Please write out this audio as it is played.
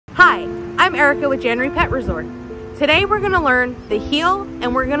Hi, I'm Erica with January Pet Resort. Today we're going to learn the heel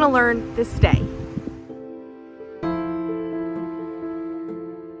and we're going to learn the stay.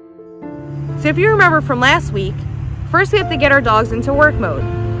 So if you remember from last week, first we have to get our dogs into work mode.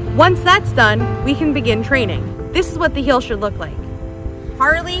 Once that's done, we can begin training. This is what the heel should look like.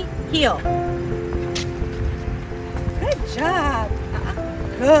 Harley, heel. Good job.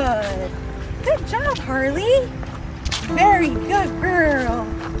 Good. Good job, Harley. Very good girl.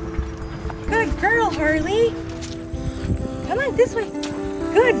 Good girl, Harley. Come on, this way.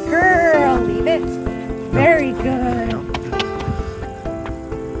 Good girl. Leave it. Very good.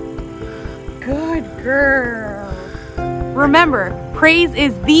 Good girl. Remember, praise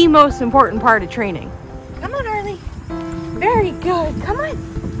is the most important part of training. Come on, Harley. Very good. Come on.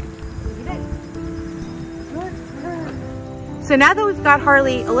 Leave it. Good girl. So now that we've got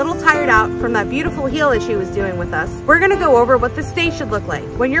Harley a little tired out from that beautiful heel that she was doing with us, we're gonna go over what the stay should look like.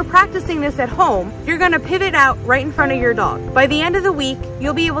 When you're practicing this at home, you're gonna pivot out right in front of your dog. By the end of the week,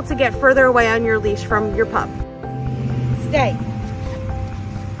 you'll be able to get further away on your leash from your pup. Stay.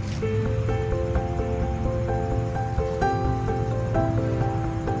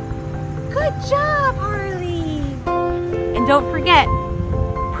 Good job, Harley. And don't forget,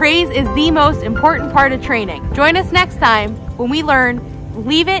 praise is the most important part of training. Join us next time when we learn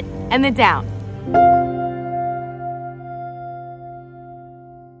leave it and the down.